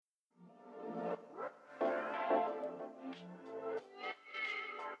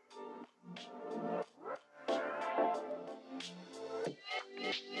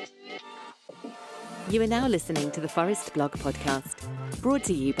You are now listening to the Forest Blog Podcast, brought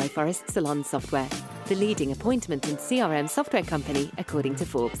to you by Forest Salon Software, the leading appointment and CRM software company according to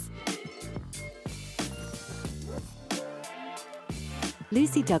Forbes.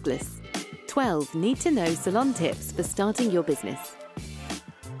 Lucy Douglas, 12 need-to-know salon tips for starting your business.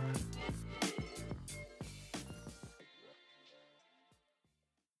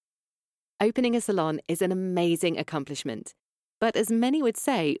 Opening a salon is an amazing accomplishment, but as many would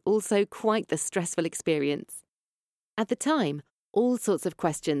say, also quite the stressful experience. At the time, all sorts of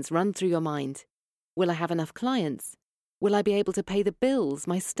questions run through your mind. Will I have enough clients? Will I be able to pay the bills,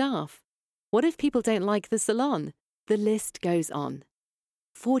 my staff? What if people don't like the salon? The list goes on.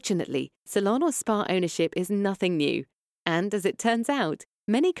 Fortunately, salon or spa ownership is nothing new, and as it turns out,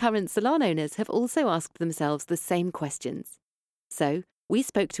 many current salon owners have also asked themselves the same questions. So, we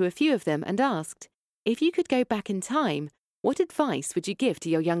spoke to a few of them and asked, if you could go back in time, what advice would you give to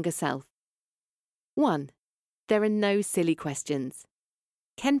your younger self? 1. There are no silly questions.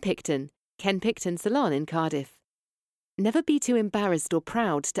 Ken Picton Salon in Cardiff. Never be too embarrassed or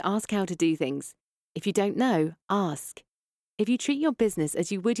proud to ask how to do things. If you don't know, ask. If you treat your business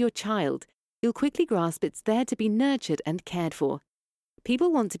as you would your child, you'll quickly grasp it's there to be nurtured and cared for.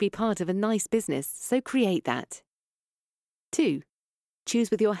 People want to be part of a nice business, so create that. 2.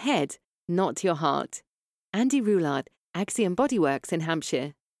 Choose with your head, not your heart. Andy Roulard, Axiom Bodyworks in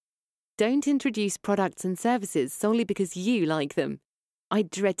Hampshire. Don't introduce products and services solely because you like them. I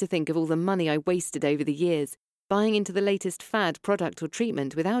dread to think of all the money I wasted over the years, buying into the latest fad product or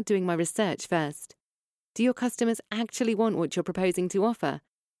treatment without doing my research first. Do your customers actually want what you're proposing to offer?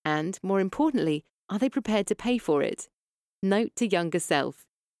 And, more importantly, are they prepared to pay for it? Note to younger self,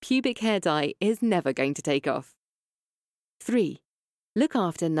 pubic hair dye is never going to take off. 3. Look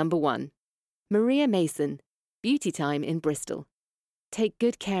after number 1. Maria Mason, Beauty Time in Bristol. Take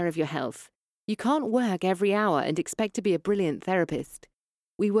good care of your health. You can't work every hour and expect to be a brilliant therapist.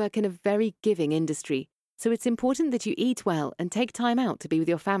 We work in a very giving industry, so it's important that you eat well and take time out to be with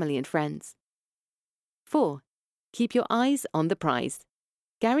your family and friends. 4. Keep your eyes on the prize.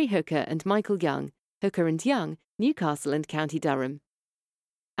 Gary Hooker and Michael Young, Hooker & Young, Newcastle and County Durham.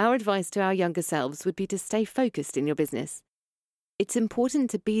 Our advice to our younger selves would be to stay focused in your business. It's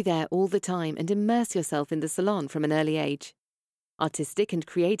important to be there all the time and immerse yourself in the salon from an early age. Artistic and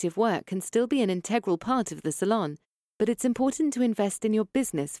creative work can still be an integral part of the salon, but it's important to invest in your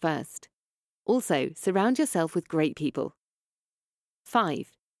business first. Also, surround yourself with great people.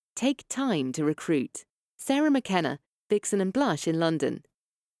 5. Take time to recruit. Sarah McKenna, Vixen and Blush in London.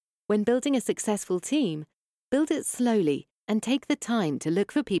 When building a successful team, build it slowly and take the time to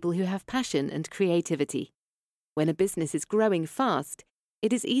look for people who have passion and creativity. When a business is growing fast,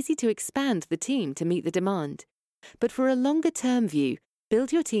 it is easy to expand the team to meet the demand. But for a longer-term view,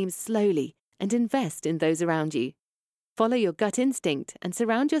 build your team slowly and invest in those around you. Follow your gut instinct and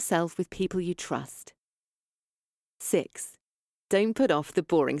surround yourself with people you trust. 6. Don't put off the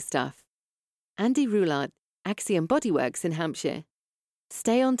boring stuff. Andy Roulard, Axiom Bodyworks in Hampshire.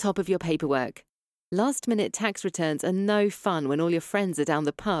 Stay on top of your paperwork. Last-minute tax returns are no fun when all your friends are down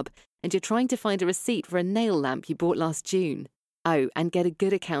the pub and you're trying to find a receipt for a nail lamp you bought last June. Oh, and get a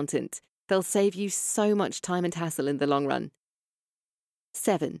good accountant. They'll save you so much time and hassle in the long run.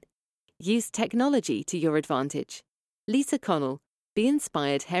 7. Use technology to your advantage. Lisa Connell, Be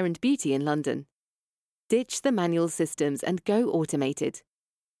Inspired Hair and Beauty in London. Ditch the manual systems and go automated.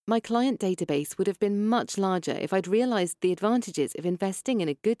 My client database would have been much larger if I'd realised the advantages of investing in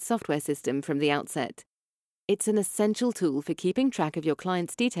a good software system from the outset. It's an essential tool for keeping track of your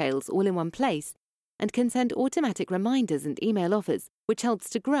clients' details all in one place and can send automatic reminders and email offers, which helps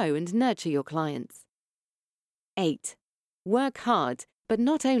to grow and nurture your clients. 8. Work hard, but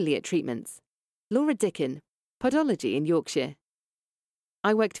not only at treatments. Laura Dickin, Podology in Yorkshire.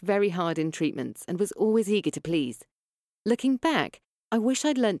 I worked very hard in treatments and was always eager to please. Looking back, I wish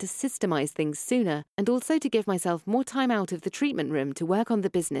I'd learnt to systemize things sooner and also to give myself more time out of the treatment room to work on the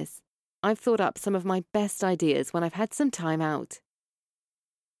business. I've thought up some of my best ideas when I've had some time out.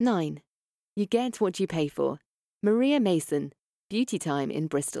 9. You get what you pay for. Maria Mason, Beauty Time in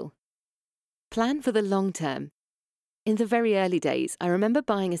Bristol. Plan for the long term. In the very early days, I remember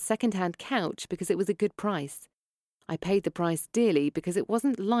buying a second-hand couch because it was a good price. I paid the price dearly because it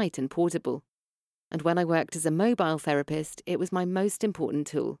wasn't light and portable. And when I worked as a mobile therapist, it was my most important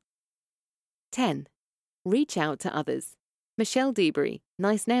tool. 10. Reach out to others. Michelle Dewberry,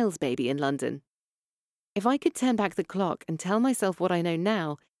 Nice Nails Baby in London. If I could turn back the clock and tell myself what I know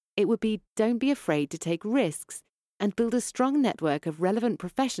now, it would be don't be afraid to take risks and build a strong network of relevant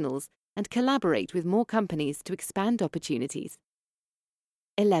professionals and collaborate with more companies to expand opportunities.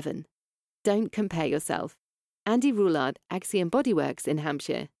 11. Don't compare yourself. Andy Roulard, Axiom Bodyworks in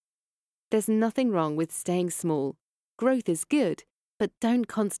Hampshire. There's nothing wrong with staying small. Growth is good, but don't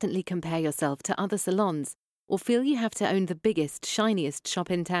constantly compare yourself to other salons or feel you have to own the biggest, shiniest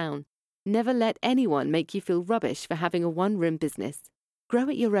shop in town. Never let anyone make you feel rubbish for having a one-room business. Grow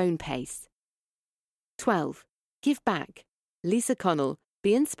at your own pace. 12. Give back. Lisa Connell,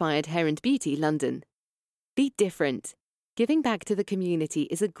 Be Inspired Hair and Beauty, London. Be different. Giving back to the community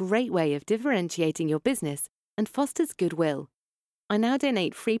is a great way of differentiating your business and fosters goodwill. I now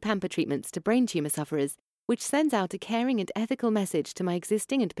donate free pamper treatments to brain tumour sufferers, which sends out a caring and ethical message to my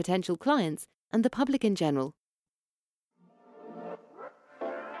existing and potential clients and the public in general.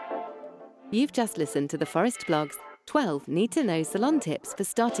 You've just listened to the Forest Blog's 12 Need-to-Know Salon Tips for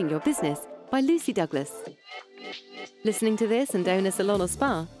Starting Your Business by Lucy Douglas. Listening to this and own a salon or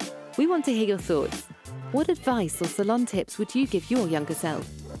spa? We want to hear your thoughts. What advice or salon tips would you give your younger self?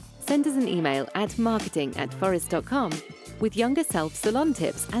 Send us an email at marketing@forest.com with younger self salon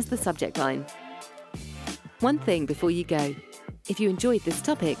tips as the subject line. One thing before you go. If you enjoyed this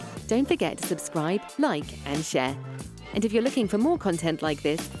topic, don't forget to subscribe, like, and share. And if you're looking for more content like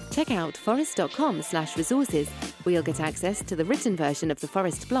this, check out forest.com/resources, where you'll get access to the written version of the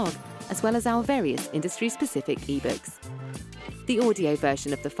Forest blog, as well as our various industry-specific ebooks. The audio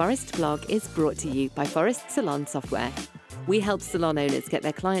version of the Forest blog is brought to you by Forest Salon Software. We help salon owners get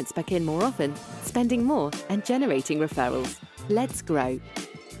their clients back in more often, spending more, and generating referrals. Let's grow.